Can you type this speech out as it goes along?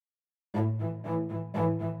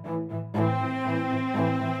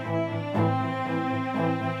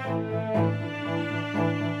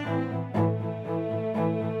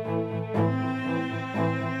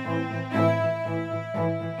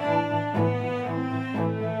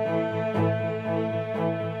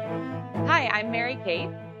Kate.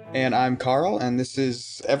 And I'm Carl, and this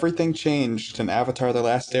is Everything Changed, an Avatar The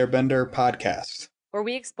Last Airbender podcast. Where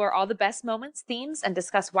we explore all the best moments, themes, and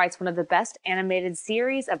discuss why it's one of the best animated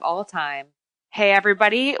series of all time. Hey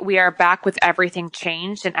everybody, we are back with Everything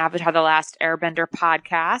Changed, an Avatar The Last Airbender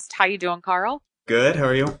podcast. How you doing, Carl? Good, how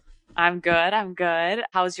are you? I'm good.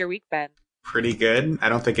 How's your week been? Pretty good. I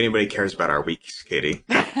don't think anybody cares about our weeks, Katie.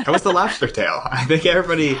 How was the lobster tail? I think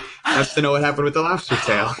everybody wants to know what happened with the lobster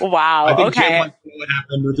tail. Wow, I think okay. Jim wants to know what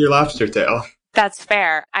happened with your lobster tail. That's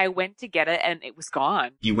fair. I went to get it and it was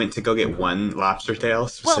gone. You went to go get one lobster tail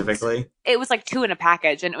specifically? Well, it was like 2 in a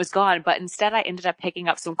package and it was gone, but instead I ended up picking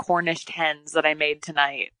up some Cornish hens that I made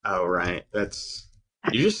tonight. Oh, right.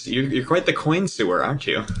 You're quite the coin sewer, aren't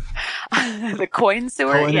you? The coin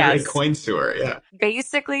sewer? Yes. Coin sewer, yeah.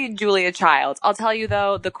 Basically, Julia Childs. I'll tell you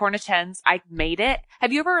though, the Cornish hens, I made it.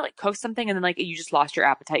 Have you ever cooked something and then you just lost your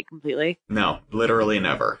appetite completely? No, literally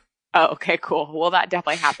never. Oh, okay, cool. Well, that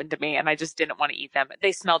definitely happened to me and I just didn't want to eat them.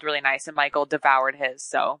 They smelled really nice and Michael devoured his,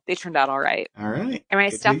 so they turned out all right. All right. And I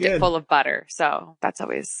stuffed it full of butter, so that's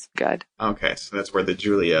always good. Okay, so that's where the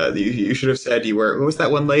Julia, you should have said you were, what was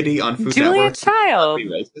that one lady on Food Julia Network? Child.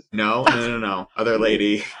 No. Other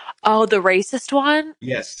lady. Oh, the racist one?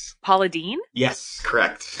 Yes. Paula Deen? Yes,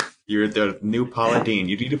 correct. You're the new Paula Deen.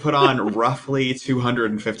 You need to put on roughly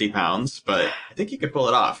 250 pounds, but I think you could pull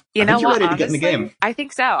it off. You know you're what? ready to Honestly, get in the game. I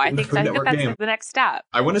think so. I think that's game. the next step.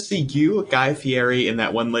 I want to see you, Guy Fieri, and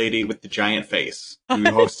that one lady with the giant face who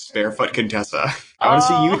hosts Barefoot Contessa. I want to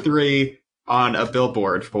see you three on a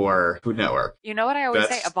billboard for Food Network. You know what I always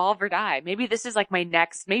say? Evolve or die. Maybe this is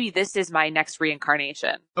my next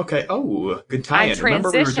reincarnation. Okay. Oh, good tie-in.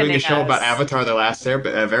 Remember we were doing a show about Avatar The Last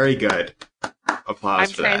Airbender. Very good.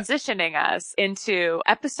 Applause for that. I'm transitioning us into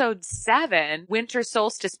episode 7, Winter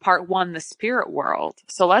Solstice Part 1, The Spirit World.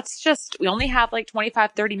 So we only have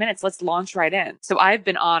 25-30 minutes. Let's launch right in. So I've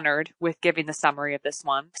been honored with giving the summary of this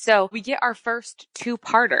one. So we get our first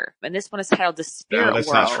 2-parter, and this one is titled The Spirit World. No,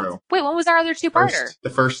 that's not true. Wait, what was our other 2-parter? The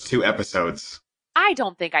first 2 episodes. I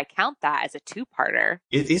don't think I count that as a 2-parter.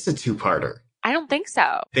 It is a 2-parter. I don't think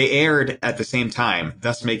so. They aired at the same time,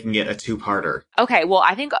 thus making it a 2-parter. Okay, well,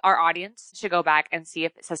 I think our audience should go back and see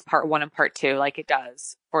if it says part 1 and part 2 like it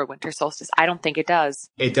does for Winter Solstice. I don't think it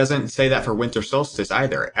does. It doesn't say that for Winter Solstice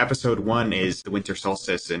either. Episode 1 is the Winter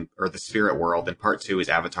Solstice or the Spirit World, and part 2 is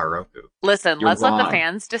Avatar Roku. Listen, let's let the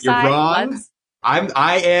fans decide. You're wrong.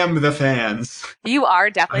 I am the fans. You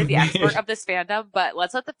are definitely the expert of this fandom, but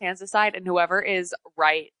let's let the fans decide, and whoever is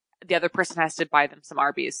right, the other person has to buy them some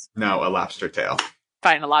Arby's. No, a lobster tail.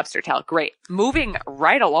 Fine, a lobster tail. Great. Moving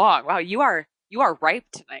right along. Wow, you are ripe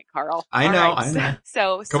tonight, Carl. I know.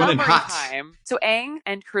 So summary time. So Aang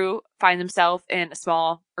and crew find themselves in a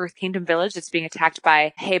small Earth Kingdom village that's being attacked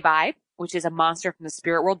by He-Bai, which is a monster from the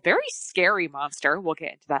spirit world. Very scary monster. We'll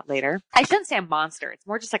get into that later. I shouldn't say a monster. It's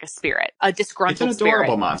more just like a spirit. A disgruntled spirit. It's an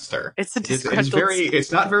adorable monster. It's a disgruntled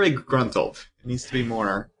It's not very gruntled. It needs to be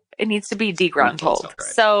more... It needs to be degruntled. Right.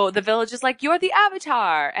 So the village is like, you're the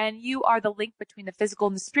Avatar, and you are the link between the physical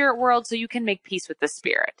and the spirit world, so you can make peace with the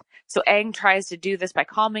spirit. So Aang tries to do this by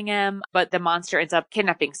calming him, but the monster ends up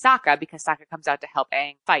kidnapping Sokka because Sokka comes out to help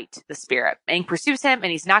Aang fight the spirit. Aang pursues him,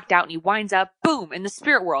 and he's knocked out, and he winds up, boom, in the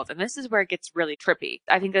spirit world. And this is where it gets really trippy.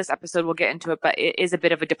 I think this episode, we'll get into it, but it is a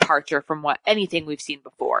bit of a departure from anything we've seen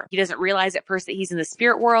before. He doesn't realize at first that he's in the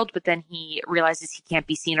spirit world, but then he realizes he can't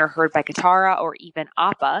be seen or heard by Katara or even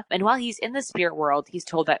Appa. And while he's in the spirit world, he's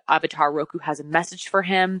told that Avatar Roku has a message for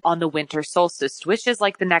him on the winter solstice, which is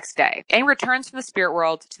the next day. Aang returns from the spirit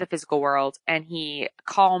world to the physical world, and he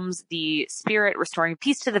calms the spirit, restoring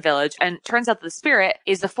peace to the village. And turns out that the spirit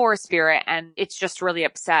is the forest spirit, and it's just really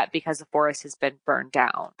upset because the forest has been burned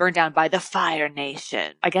down by the Fire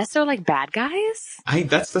Nation. I guess they're bad guys?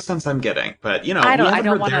 That's the sense I'm getting, but we haven't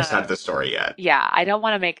heard their side of the story yet. Yeah, I don't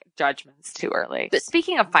want to make judgments too early. But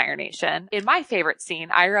speaking of Fire Nation, in my favorite scene,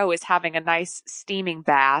 Iroh is having a nice steaming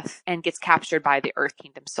bath and gets captured by the Earth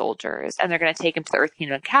Kingdom soldiers. And they're going to take him to the Earth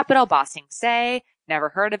Kingdom capital, Ba Sing Se. Never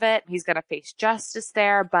heard of it. He's going to face justice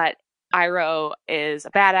there, but Iroh is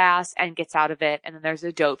a badass and gets out of it. And then there's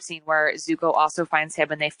a dope scene where Zuko also finds him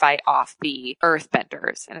and they fight off the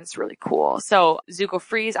Earthbenders. And it's really cool. So Zuko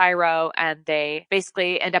frees Iroh and they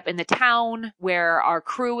basically end up in the town where our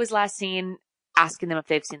crew was last seen, asking them if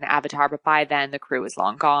they've seen the Avatar. But by then the crew is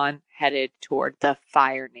long gone, headed toward the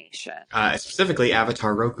Fire Nation. Specifically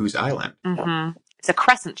Avatar Roku's island. Mm-hmm. It's a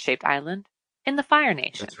crescent-shaped island in the Fire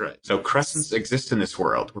Nation. That's right. So crescents exist in this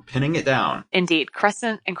world. We're pinning it down. Indeed.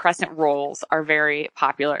 Crescent and crescent rolls are very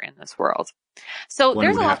popular in this world. So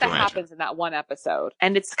there's a lot that happens in that one episode,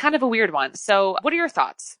 and it's kind of a weird one. So what are your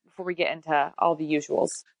thoughts before we get into all the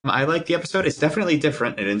usuals? I like the episode. It's definitely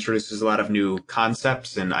different. It introduces a lot of new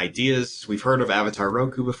concepts and ideas. We've heard of Avatar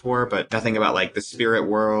Roku before, but nothing about like the spirit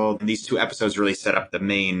world. And these 2 episodes really set up the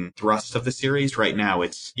main thrust of the series. Right now,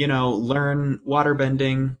 it's, learn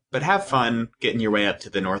waterbending, but have fun getting your way up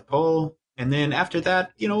to the North Pole. And then after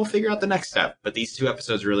that, we'll figure out the next step. But these 2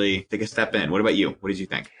 episodes really take a step in. What about you? What did you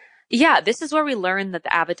think? Yeah, this is where we learn that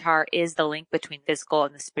the Avatar is the link between physical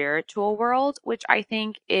and the spiritual world, which I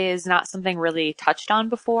think is not something really touched on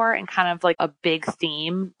before and kind of like a big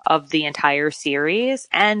theme of the entire series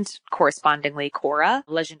and correspondingly Korra,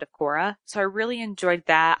 Legend of Korra. So I really enjoyed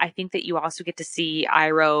that. I think that you also get to see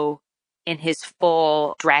Iroh in his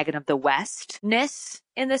full Dragon of the West-ness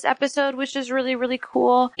in this episode, which is really, really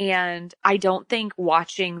cool. And I don't think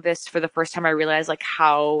watching this for the first time, I realized like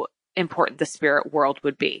how important the spirit world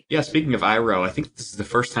would be. Yeah, speaking of Iroh, I think this is the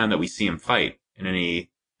first time that we see him fight in any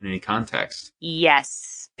context.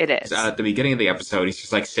 Yes, it is. At the beginning of the episode, he's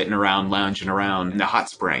just like sitting around, lounging around in the hot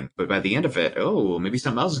spring. But by the end of it, maybe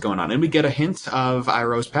something else is going on. And we get a hint of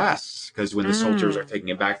Iroh's past. Because when the soldiers are taking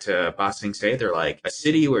it back to Ba Sing Se, they're like, a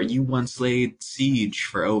city where you once laid siege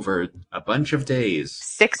for over a bunch of days.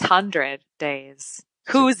 600 days.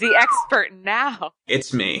 Who's the expert now?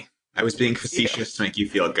 It's me. I was being facetious to make you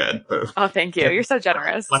feel good. Oh, thank you. You're so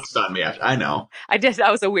generous. Flexed on me. I know. I did.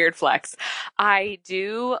 That was a weird flex. I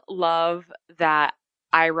do love that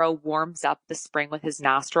Iroh warms up the spring with his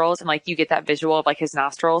nostrils, and like you get that visual of like his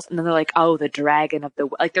nostrils, and then they're like, oh, the dragon of the,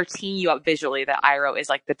 like they're teeing you up visually that Iroh is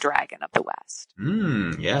like the dragon of the West.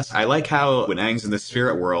 Yes. I like how when Aang's in the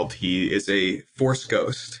spirit world, he is a force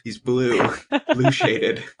ghost. He's blue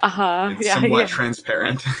shaded. And somewhat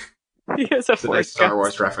transparent. He is a nice Star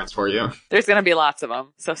Wars reference for you. There's going to be lots of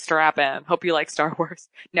them, so strap in. Hope you like Star Wars.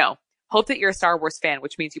 No. Hope that you're a Star Wars fan,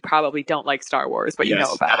 which means you probably don't like Star Wars, but you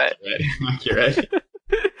know about it. Accurate.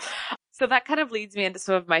 So that kind of leads me into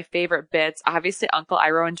some of my favorite bits. Obviously, Uncle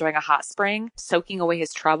Iroh enjoying a hot spring, soaking away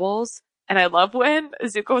his troubles. And I love when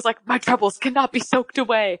Zuko was like, my troubles cannot be soaked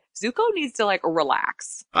away. Zuko needs to like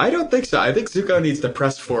relax. I don't think so. I think Zuko needs to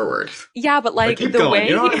press forward. Yeah, but like keep the going. way,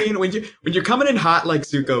 you know what I mean? When you're coming in hot like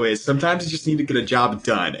Zuko is, sometimes you just need to get a job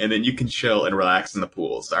done, and then you can chill and relax in the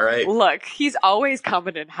pools. All right. Look, he's always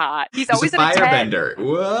coming in hot. He's always a firebender.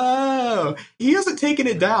 Whoa! He hasn't taken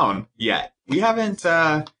it down yet. We haven't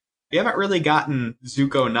really gotten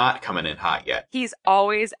Zuko not coming in hot yet. He's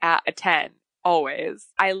always at a 10. Always.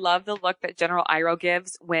 I love the look that General Iroh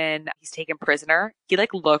gives when he's taken prisoner. He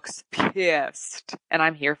like looks pissed, and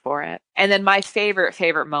I'm here for it. And then my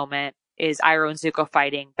favorite moment is Iroh and Zuko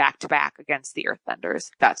fighting back to back against the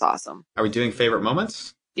Earthbenders. That's awesome. Are we doing favorite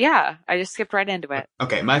moments? Yeah, I just skipped right into it.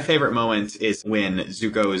 Okay, my favorite moment is when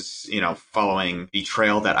Zuko's, following the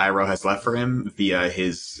trail that Iroh has left for him via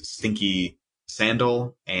his stinky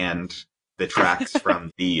sandal and the tracks from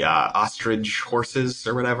the ostrich horses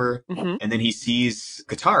or whatever. Mm-hmm. And then he sees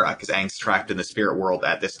Katara, because Aang's trapped in the spirit world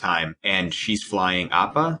at this time, and she's flying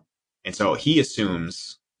Appa. And so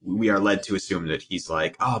we are led to assume that he's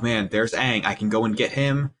like, oh man, there's Aang. I can go and get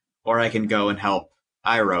him, or I can go and help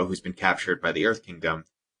Iroh, who's been captured by the Earth Kingdom.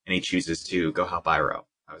 And he chooses to go help Iroh.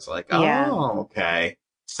 I was like, okay.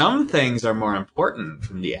 Some things are more important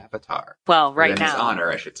than the Avatar. Well, right now. His honor,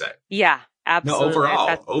 I should say. Yeah. Absolutely.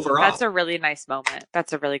 No, overall. That's a really nice moment.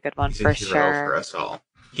 That's a really good one. He's for a hero sure. For us all.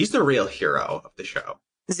 He's the real hero of the show.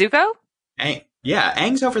 Zuko? Aang. Yeah,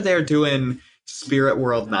 Aang's over there doing spirit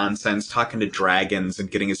world nonsense, talking to dragons and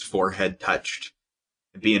getting his forehead touched,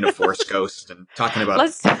 and being a force ghost and talking about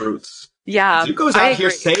fruits. Yeah. Zuko's out here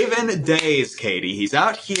saving days, Katie. He's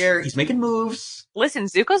out here. He's making moves. Listen,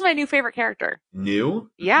 Zuko's my new favorite character. New?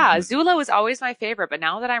 Yeah, Zula was always my favorite, but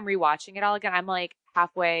now that I'm rewatching it all again, I'm like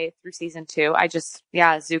halfway through season 2.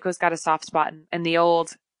 Zuko's got a soft spot in the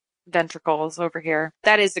old ventricles over here.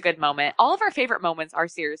 That is a good moment. All of our favorite moments are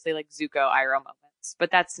seriously like Zuko, Iroh moments,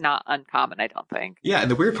 but that's not uncommon, I don't think. Yeah,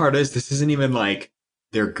 and the weird part is this isn't even like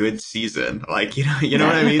their good season. Like, you know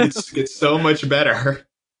what I mean? It's so much better.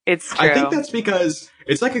 It's true. I think that's because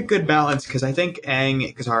it's like a good balance, because I think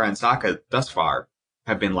Aang, Katara, and Sokka thus far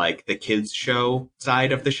have been like the kids show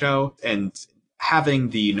side of the show, and having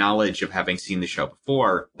the knowledge of having seen the show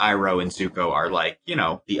before, Iroh and Zuko are like,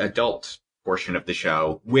 the adult portion of the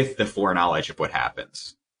show with the foreknowledge of what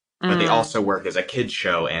happens. But they also work as a kids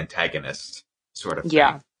show antagonist sort of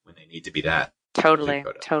thing when they need to be that. Totally.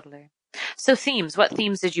 So themes, what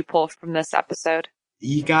themes did you pull from this episode?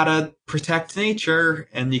 You gotta protect nature,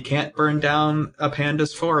 and you can't burn down a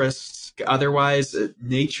panda's forests. Otherwise,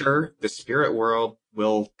 nature, the spirit world,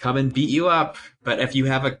 will come and beat you up. But if you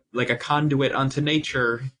have a conduit onto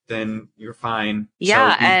nature, then you're fine.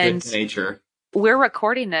 Yeah, so and good to nature. We're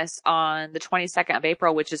recording this on the 22nd of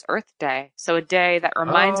April, which is Earth Day. So a day that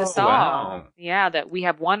reminds us all, wow. Yeah, that we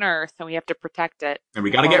have one Earth and we have to protect it. And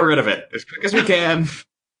we got to get rid of it as quick as we can.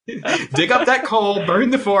 Dig up that coal,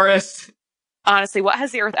 burn the forest. Honestly, what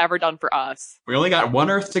has the Earth ever done for us? We only got one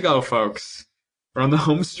Earth to go, folks. We're on the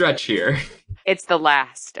home stretch here. It's the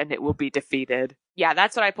last, and it will be defeated. Yeah,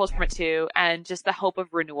 that's what I pulled from it too. And just the hope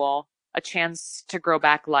of renewal, a chance to grow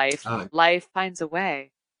back life. Life finds a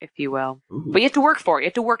way, if you will. Ooh. But you have to work for it. You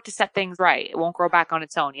have to work to set things right. It won't grow back on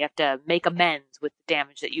its own. You have to make amends with the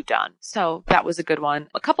damage that you've done. So that was a good one.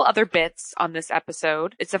 A couple other bits on this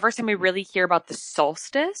episode. It's the first time we really hear about the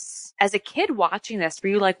solstice. As a kid watching this, were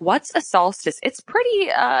you like, what's a solstice? It's a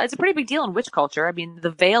pretty big deal in witch culture. I mean,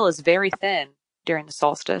 the veil is very thin during the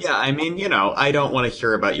solstice. Yeah, I mean, I don't want to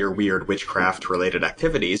hear about your weird witchcraft-related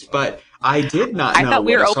activities, but I did not know. I thought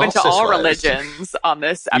we were open to all was. religions on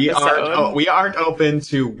this episode. We aren't open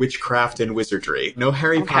to witchcraft and wizardry. No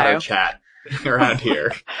Harry Potter chat around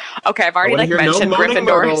here. Okay, I've already mentioned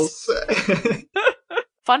Gryffindor's.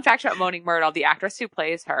 Fun fact about Moaning Myrtle, the actress who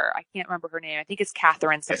plays her, I can't remember her name. I think it's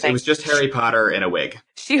Catherine something. Yes, it was just Harry Potter in a wig.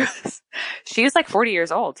 She was like 40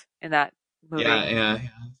 years old in that movie. Yeah.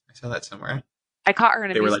 I saw that somewhere. I caught her in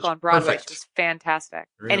a musical on Broadway, perfect. which was fantastic.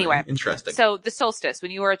 Really anyway, interesting. So the solstice, when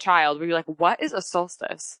you were a child, were you like, what is a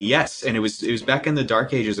solstice? Yes, and it was back in the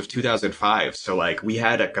dark ages of 2005. So like we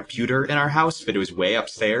had a computer in our house, but it was way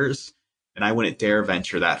upstairs, and I wouldn't dare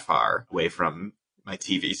venture that far away from my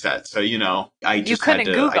TV set. So I just had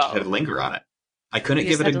to linger on it. I couldn't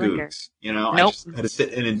give it a googs. Nope. I just had to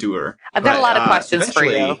sit and endure. I've got a lot of questions for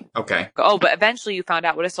you. Okay. Oh, but eventually you found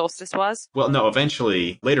out what a solstice was? Well, no,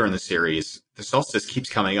 eventually, later in the series, the solstice keeps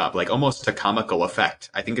coming up, like almost to comical effect.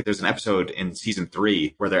 I think there's an episode in season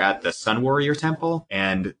 3 where they're at the Sun Warrior Temple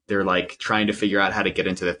and they're like trying to figure out how to get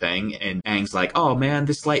into the thing. And Aang's like, oh man,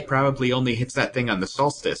 this light probably only hits that thing on the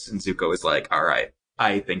solstice. And Zuko is like, all right,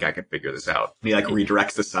 I think I can figure this out. And he like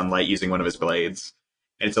redirects the sunlight using one of his blades.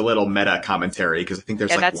 And it's a little meta commentary because I think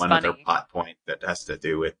there's like one other plot point that has to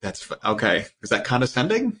do with okay. Is that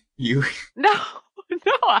condescending? You? No,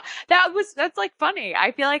 that's like funny.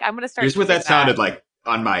 I feel like I'm going to start. Here's what that sounded like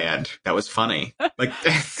on my end. That was funny. Like,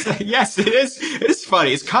 yes, it is. It is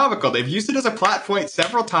funny. It's comical. They've used it as a plot point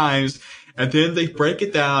several times. And then they break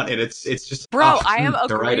it down and it's just. Bro, I am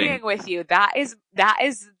agreeing with you. That is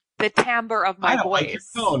the timbre of my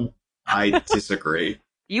voice. I disagree.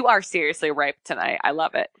 You are seriously ripe tonight. I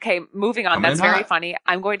love it. Okay, moving on. That's very funny.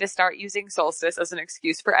 I'm going to start using solstice as an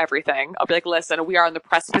excuse for everything. I'll be like, listen, we are on the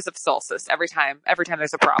precipice of solstice every time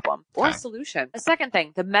there's a problem or a solution. The second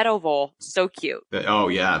thing, the meadow vole, so cute. The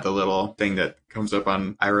little thing that comes up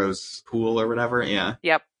on Iroh's pool or whatever. Yeah.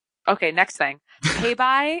 Yep. Okay, next thing.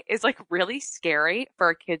 Heibai is like really scary for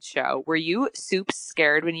a kid's show. Were you soup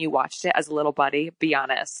scared when you watched it as a little buddy? Be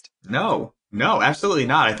honest. No, absolutely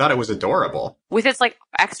not. I thought it was adorable. With its like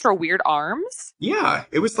extra weird arms? Yeah,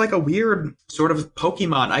 it was like a weird sort of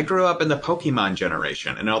Pokemon. I grew up in the Pokemon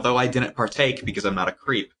generation, and although I didn't partake because I'm not a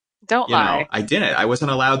creep. Don't lie. I didn't. I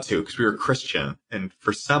wasn't allowed to because we were Christian. And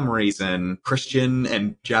for some reason, Christian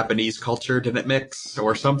and Japanese culture didn't mix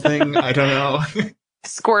or something. I don't know.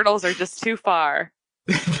 Squirtles are just too far.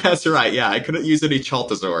 That's right. Yeah, I couldn't use any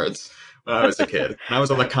Chaltazords when I was a kid. And I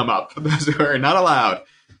was on the come up. Those were not allowed.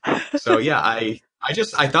 So yeah, I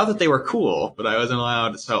thought that they were cool, but I wasn't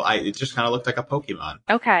allowed. So it just kind of looked like a Pokemon.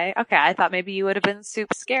 Okay. I thought maybe you would have been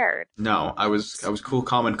soup scared. No, I was cool,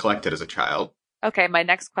 calm, and collected as a child. Okay, my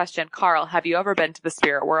next question, Carl, have you ever been to the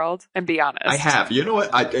spirit world? And be honest. I have. You know what?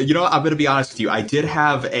 I'm going to be honest with you. I did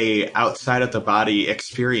have a outside of the body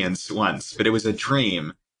experience once, but it was a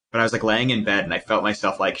dream. But I was like laying in bed and I felt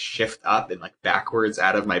myself like shift up and like backwards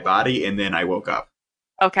out of my body, and then I woke up.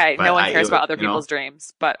 Okay, but no one cares about other people's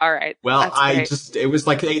dreams, but all right. Well, it was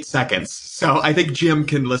like 8 seconds. So I think Jim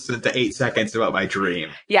can listen to 8 seconds about my dream.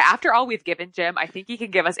 Yeah, after all we've given Jim, I think he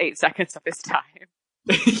can give us 8 seconds of his time.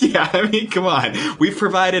 Yeah, I mean, come on. We've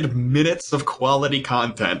provided minutes of quality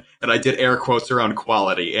content, and I did air quotes around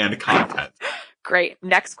quality and content. Great.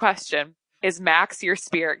 Next question. Is Max your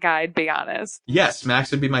spirit guide? Be honest. Yes,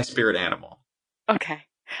 Max would be my spirit animal. Okay.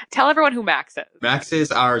 Tell everyone who Max is. Max is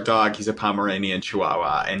our dog. He's a Pomeranian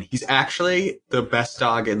Chihuahua, and he's actually the best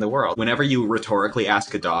dog in the world. Whenever you rhetorically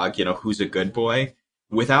ask a dog, who's a good boy,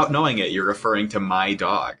 without knowing it, you're referring to my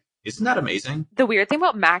dog. Isn't that amazing? The weird thing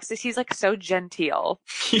about Max is he's like so genteel.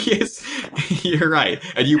 He is. You're right.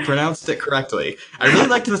 And you pronounced it correctly. I really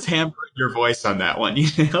liked the timbre in your voice on that one. You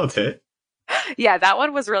nailed it. Yeah, that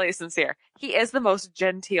one was really sincere. He is the most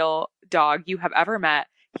genteel dog you have ever met.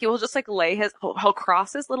 he will just like he'll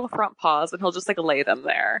cross his little front paws and he'll just like lay them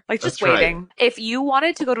there. Like just That's waiting. right. If you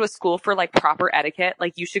wanted to go to a school for like proper etiquette,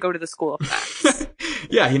 like you should go to the school of Max.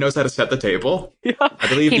 Yeah, he knows how to set the table. Yeah. I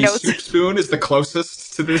believe the soup spoon is the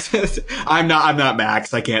closest to this. I'm not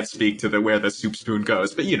Max. I can't speak to where the soup spoon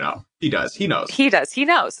goes, but you know, he does. He knows. He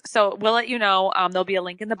knows. So we'll let you know. There'll be a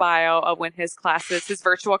link in the bio of when his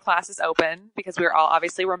virtual classes open, because we're all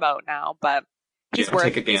obviously remote now, but he's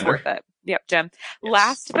worth it. Yep, Jim. Yes.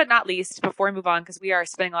 Last but not least, before we move on, because we are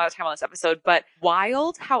spending a lot of time on this episode, but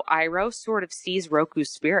wild how Iroh sort of sees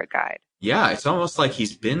Roku's spirit guide. Yeah, it's almost like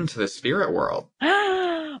he's been to the spirit world.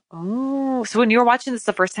 Oh, so when you were watching this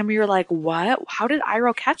the first time, you were like, what? How did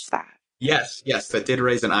Iroh catch that? Yes, that did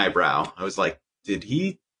raise an eyebrow. I was like, did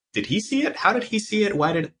he see it? How did he see it?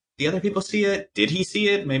 Why did the other people see it? Did he see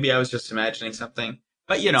it? Maybe I was just imagining something.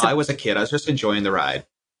 But, you know, I was a kid. I was just enjoying the ride.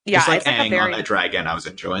 Yeah, just like Aang on that dragon, I was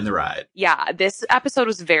enjoying the ride. Yeah, this episode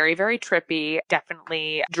was very, very trippy.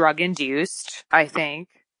 Definitely drug-induced, I think.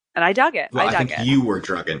 And I dug it. Well, I think you were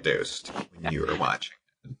drug-induced when you were watching.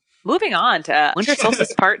 Moving on to Winter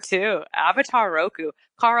Solstice Part 2, Avatar Roku.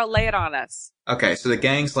 Carl, lay it on us. Okay, so the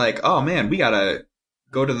gang's like, oh man, we gotta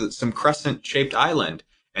go to some crescent-shaped island.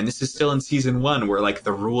 And this is still in season 1, where like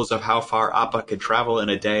the rules of how far Appa can travel in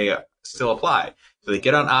a day still apply. So they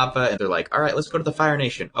get on Appa and they're like, all right, let's go to the Fire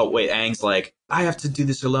Nation. Oh, wait, Aang's like, I have to do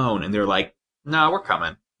this alone. And they're like, no, we're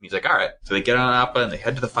coming. He's like, all right. So they get on Appa and they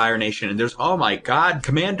head to the Fire Nation. And there's, oh my God,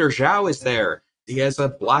 Commander Zhao is there. He has a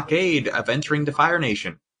blockade of entering the Fire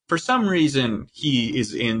Nation. For some reason, he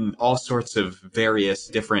is in all sorts of various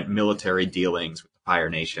different military dealings with the Fire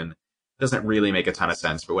Nation. Doesn't really make a ton of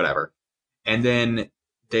sense, but whatever. And then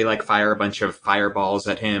they like fire a bunch of fireballs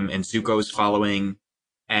at him, and Zuko's following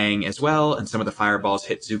Aang as well, and some of the fireballs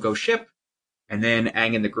hit Zuko's ship. And then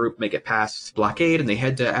Aang and the group make it past blockade, and they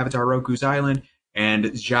head to Avatar Roku's island. And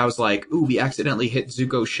Zhao's like, ooh, we accidentally hit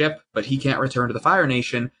Zuko's ship, but he can't return to the Fire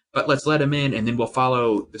Nation. But let's let him in, and then we'll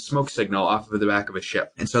follow the smoke signal off of the back of his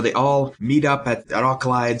ship. And so they all meet up at all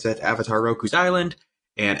collides at Avatar Roku's island,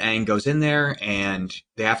 and Aang goes in there, and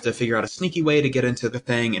they have to figure out a sneaky way to get into the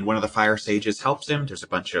thing, and one of the Fire Sages helps him. There's a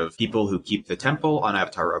bunch of people who keep the temple on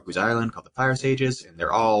Avatar Roku's island called the Fire Sages, and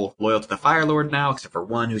they're all loyal to the Fire Lord now, except for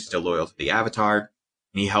one who's still loyal to the Avatar.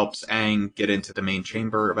 And he helps Aang get into the main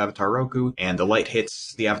chamber of Avatar Roku, and the light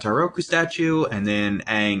hits the Avatar Roku statue, and then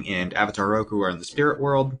Aang and Avatar Roku are in the spirit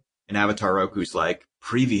world, and Avatar Roku's like,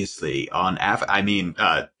 previously on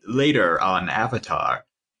later on Avatar.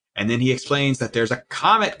 And then he explains that there's a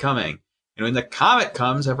comet coming, and when the comet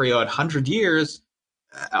comes every 100 years,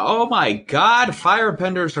 oh my God,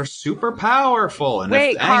 firebenders are super powerful. And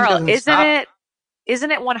wait, Carl,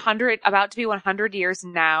 isn't it 100, about to be 100 years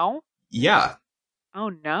now? Yeah. Oh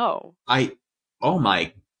no. Oh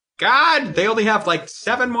my God, they only have like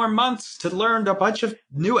 7 more months to learn a bunch of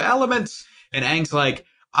new elements. And Aang's like,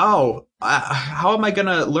 how am I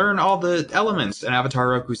gonna learn all the elements? And Avatar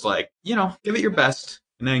Roku's like, give it your best.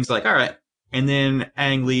 And Aang's like, all right. And then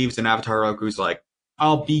Aang leaves, and Avatar Roku's like,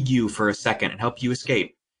 I'll be you for a second and help you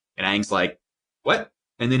escape. And Aang's like, what?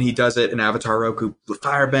 And then he does it, and Avatar Roku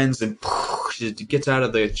firebends and gets out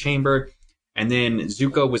of the chamber. And then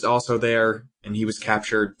Zuko was also there, and he was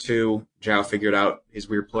captured too. Zhao figured out his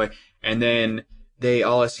weird ploy. And then they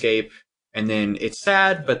all escape, and then it's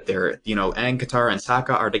sad, but they're, Aang, Katara, and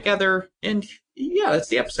Sokka are together, and yeah, that's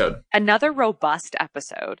the episode. Another robust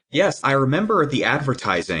episode. Yes, I remember the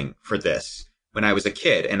advertising for this when I was a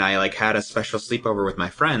kid, and I had a special sleepover with my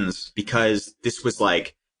friends because this was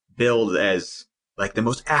billed as the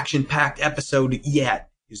most action-packed episode yet.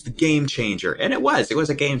 Is the game changer. And it was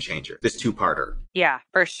a game changer, this 2-parter. Yeah,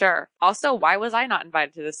 for sure. Also, why was I not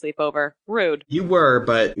invited to the sleepover? Rude. You were,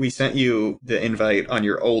 but we sent you the invite on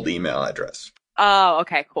your old email address. Oh,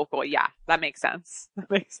 okay, cool. Yeah, that makes sense.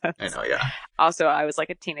 I know, yeah. Also, I was a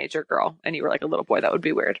teenager girl, and you were a little boy. That would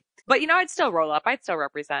be weird. But, I'd still roll up. I'd still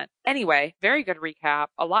represent. Anyway, very good recap.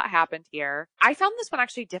 A lot happened here. I found this one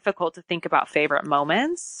actually difficult to think about favorite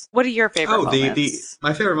moments. What are your favorite moments?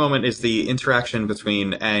 My favorite moment is the interaction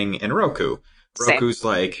between Aang and Roku. Roku's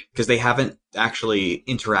because they haven't actually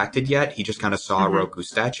interacted yet. He just kind of saw Roku's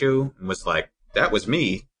statue and was like, that was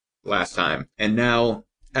me last time. And now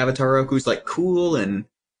Avatar Roku's cool and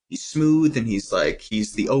he's smooth, and he's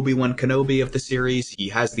the Obi-Wan Kenobi of the series. He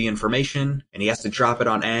has the information, and he has to drop it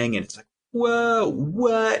on Aang, and it's whoa,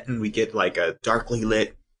 what? And we get a darkly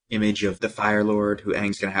lit image of the Fire Lord who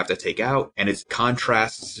Aang's gonna have to take out, and it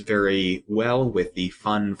contrasts very well with the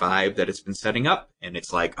fun vibe that it's been setting up, and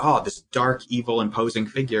it's this dark, evil, imposing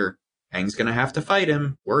figure, Aang's gonna have to fight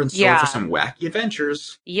him. We're in store for some wacky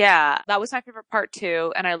adventures. Yeah, that was my favorite part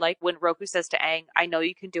too. And I like when Roku says to Aang, I know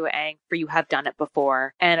you can do it, Aang, for you have done it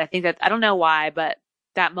before. And I think that, I don't know why, but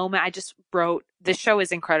that moment I just wrote, this show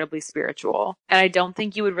is incredibly spiritual. And I don't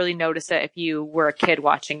think you would really notice it if you were a kid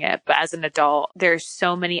watching it. But as an adult, there's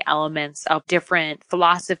so many elements of different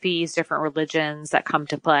philosophies, different religions that come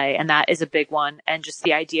to play. And that is a big one. And just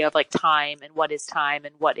the idea of like time and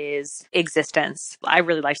what is existence. I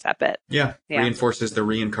really liked that bit. Yeah. Reinforces the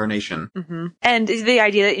reincarnation. Mm-hmm. And the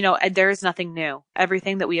idea that, you know, there is nothing new.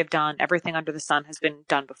 Everything that we have done, everything under the sun has been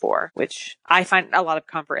done before, which I find a lot of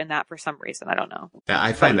comfort in that for some reason. I don't know. Yeah,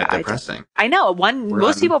 I find that depressing. I know.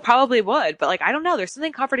 Most people probably would, but like, I don't know. There's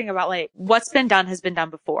something comforting about like what's been done has been done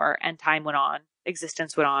before and time went on,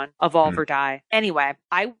 existence went on, evolve or die. Anyway,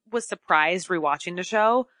 I was surprised rewatching the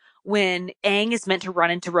show when Aang is meant to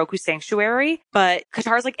run into Roku's sanctuary, but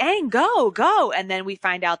Katara's like, Aang, go. And then we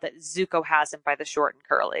find out that Zuko has him by the short and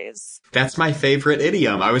curlies. That's my favorite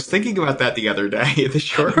idiom. I was thinking about that the other day, the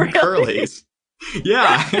short and curlies.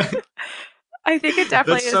 Yeah. I think it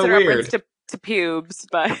definitely is a reference to pubes,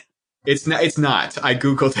 but... It's not. I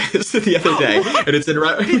Googled this the other day, and it's in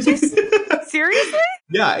Seriously?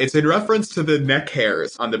 Yeah, it's in reference to the neck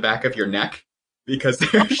hairs on the back of your neck, because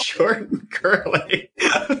they're short and curly.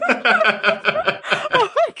 Oh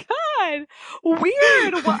my god!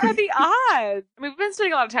 Weird! What are the odds? I mean, we've been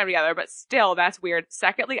spending a lot of time together, but still, that's weird.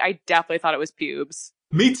 Secondly, I definitely thought it was pubes.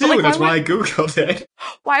 Me too, like, that's why I Googled it.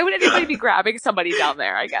 Why would anybody be grabbing somebody down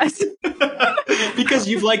there, I guess? Because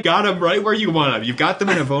you've, like, got them right where you want them. You've got them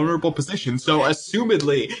in a vulnerable position, so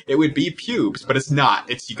assumedly it would be pubes, but it's not.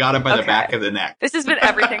 It's you got them by the back of the neck. This has been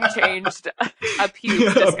Everything Changed, a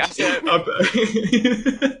pubes discussion.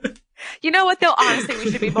 You know what, though? Honestly, we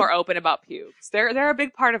should be more open about pubes. They're a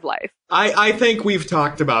big part of life. I think we've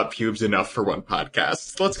talked about pubes enough for one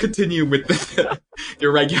podcast. Let's continue with the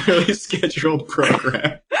irregularly scheduled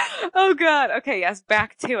program. Oh, God. Okay, yes,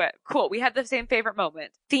 back to it. Cool. We had the same favorite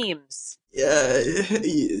moment. Themes.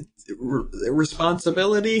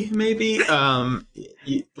 Responsibility, maybe?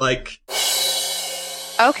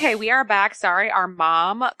 Okay, we are back. Sorry, our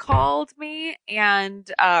mom called me and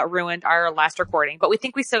ruined our last recording, but we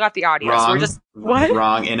think we still got the audio. Wrong. So we're just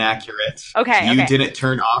wrong, inaccurate. Okay, you didn't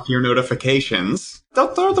turn off your notifications.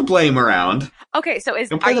 Don't throw the blame around. Okay, so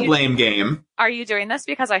don't play the blame game. Are you doing this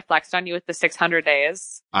because I flexed on you with the 600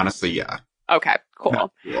 days? Honestly, yeah. Okay,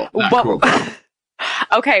 cool. Not cool.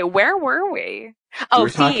 Okay, where were we? We were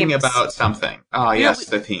talking about something. Oh, yes,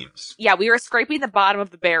 the themes. Yeah, we were scraping the bottom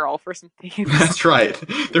of the barrel for some themes. That's right.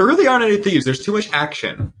 There really aren't any themes. There's too much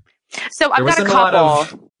action. So I've got a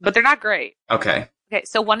couple, but they're not great. Okay,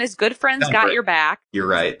 so one is Good Friends Got Your Back. You're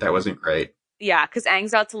right. That wasn't great. Yeah, because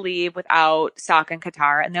Aang's about to leave without Sokka and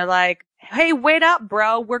Katara, and they're like, hey, wait up,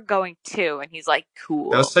 bro, we're going too. And he's like,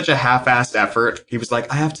 cool. That was such a half-assed effort. He was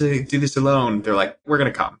like, I have to do this alone. They're like, we're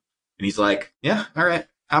going to come. And he's like, yeah, all right.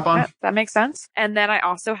 Hop on. That makes sense. And then I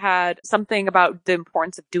also had something about the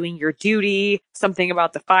importance of doing your duty, something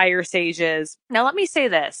about the fire sages. Now, let me say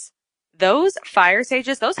this. Those fire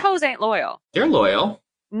sages, those hoes ain't loyal. They're loyal.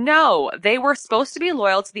 No, they were supposed to be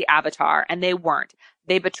loyal to the Avatar, and they weren't.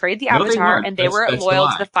 They betrayed the Avatar, and they were loyal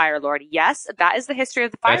to the Fire Lord. Yes, that is the history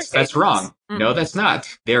of the fire sages. That's wrong. Mm-hmm. No, that's not.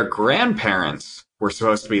 Their grandparents were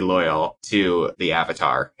supposed to be loyal to the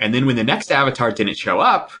Avatar. And then when the next Avatar didn't show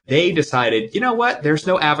up, they decided, you know what? There's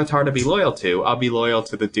no Avatar to be loyal to. I'll be loyal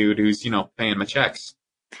to the dude who's, paying my checks.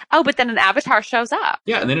 Oh, but then an Avatar shows up.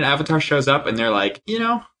 Yeah, and then an Avatar shows up and they're like,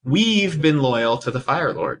 we've been loyal to the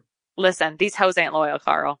Fire Lord. Listen, these hoes ain't loyal,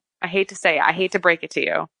 Carl. I hate to say it. I hate to break it to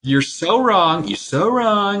you. You're so wrong. You're so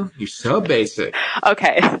wrong. You're so basic.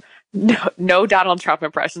 Okay. No Donald Trump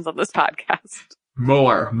impressions on this podcast.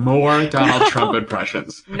 More Donald Trump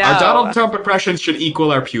impressions. No. Our Donald Trump impressions should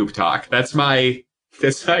equal our pube talk. That's my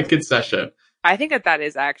concession. I think that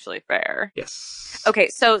is actually fair. Yes. Okay,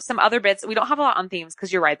 so some other bits. We don't have a lot on themes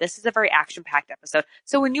because you're right. This is a very action-packed episode.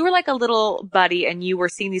 So when you were like a little buddy and you were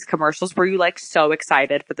seeing these commercials, were you like so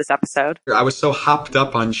excited for this episode? I was so hopped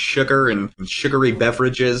up on sugar and sugary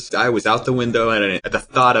beverages. I was out the window at the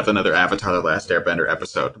thought of another Avatar: The Last Airbender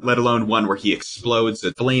episode, let alone one where he explodes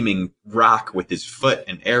a flaming rock with his foot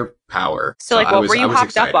and air power. So like, what were you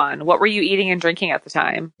hopped up on? What were you eating and drinking at the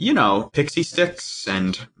time? Pixie sticks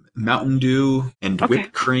and Mountain Dew and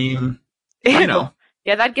whipped cream. Yeah,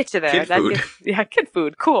 that'd get you there. Kid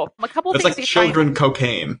food. Cool. A couple things. It's like children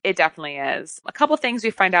cocaine. It definitely is. A couple things we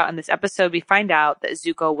find out in this episode. We find out that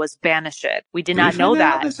Zuko was banished. We did not know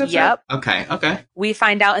that. Yep. Okay. We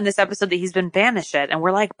find out in this episode that he's been banished, and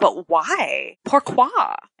we're like, but why?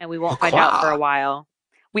 Pourquoi? And we won't find out for a while.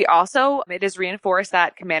 We also, it is reinforced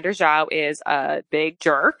that Commander Zhao is a big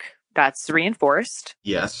jerk. That's reinforced.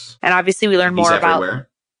 Yes. And obviously we learn more about... everywhere.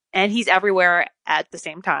 And he's everywhere at the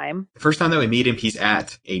same time. The first time that we meet him, he's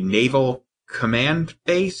at a naval command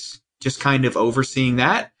base, just kind of overseeing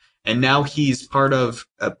that. And now he's part of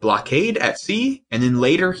a blockade at sea. And then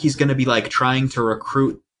later he's going to be like trying to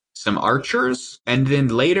recruit some archers. And then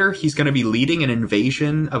later he's going to be leading an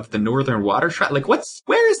invasion of the Northern Water Tribe. Like,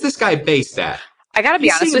 where is this guy based at? I got to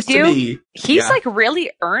be honest with you. He's like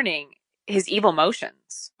really earning his evil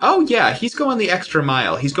motions. Oh, yeah. He's going the extra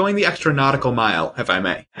mile. He's going the extra nautical mile, if I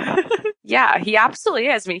may. Yeah, he absolutely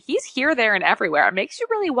is. I mean, he's here, there, and everywhere. It makes you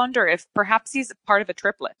really wonder if perhaps he's part of a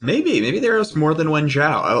triplet. Maybe there's more than one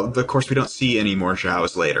Zhao. Oh, of course, we don't see any more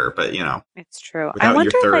Zhaos later, but you know. It's true. I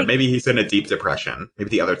wonder, your third, maybe he's in a deep depression.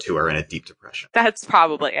 Maybe the other two are in a deep depression. That's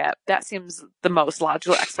probably it. That seems the most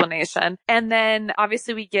logical explanation. And then,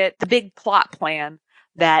 obviously, we get the big plot plan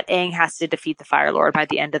that Aang has to defeat the Fire Lord by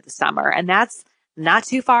the end of the summer. And that's not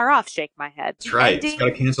too far off, shake my head. That's right. He's got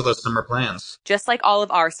to cancel those summer plans. Just like all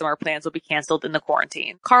of our summer plans will be canceled in the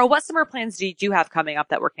quarantine. Carl, what summer plans did you have coming up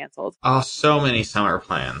that were canceled? Oh, so many summer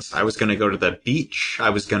plans. I was going to go to the beach. I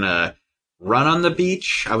was going to run on the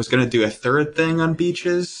beach. I was going to do a third thing on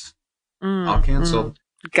beaches. All canceled.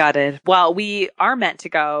 Gutted. Well, we are meant to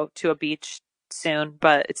go to a beach soon,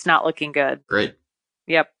 but it's not looking good. Great.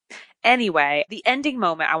 Yep. Anyway, the ending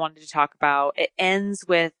moment I wanted to talk about, it ends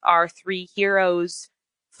with our three heroes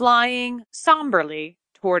flying somberly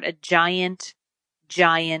toward a giant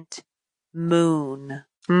moon.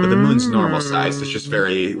 But the moon's normal size. It's just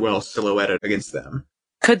very well silhouetted against them.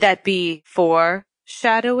 Could that be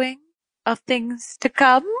foreshadowing of things to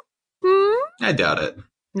come? I doubt it.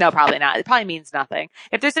 No, probably not. It probably means nothing.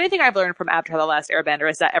 If there's anything I've learned from Avatar: The Last Airbender,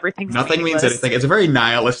 is that everything's nothing meaningless. Means anything. It's a very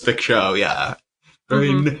nihilistic show, yeah.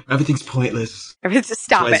 Everything's pointless. Just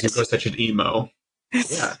stop it. Zuko's such an emo.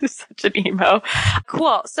 Yeah. Such an emo.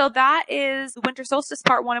 Cool. So that is Winter Solstice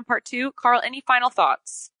Part 1 and Part 2. Carl, any final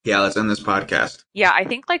thoughts? Yeah, let's end this podcast. Yeah, I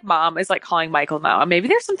think like Mom is like calling Michael now. Maybe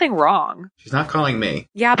there's something wrong. She's not calling me.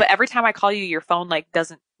 Yeah, but every time I call you, your phone like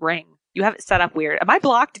doesn't ring. You have it set up weird. Am I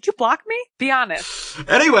blocked? Did you block me? Be honest.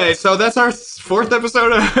 Anyway, so that's our 4th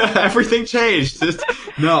episode of Everything Changed.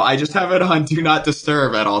 No, I just have it on Do Not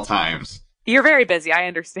Disturb at all times. You're very busy. I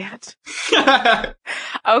understand.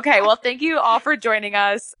 Okay. Well, thank you all for joining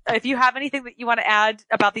us. If you have anything that you want to add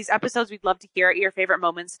about these episodes, we'd love to hear it. Your favorite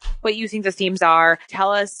moments, what you think the themes are.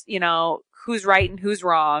 Tell us, who's right and who's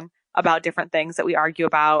wrong about different things that we argue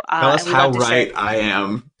about. Tell us how right I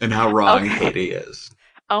am and how wrong Katie is.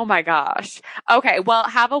 Oh my gosh. Okay. Well,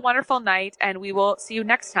 have a wonderful night and we will see you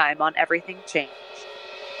next time on Everything Changed.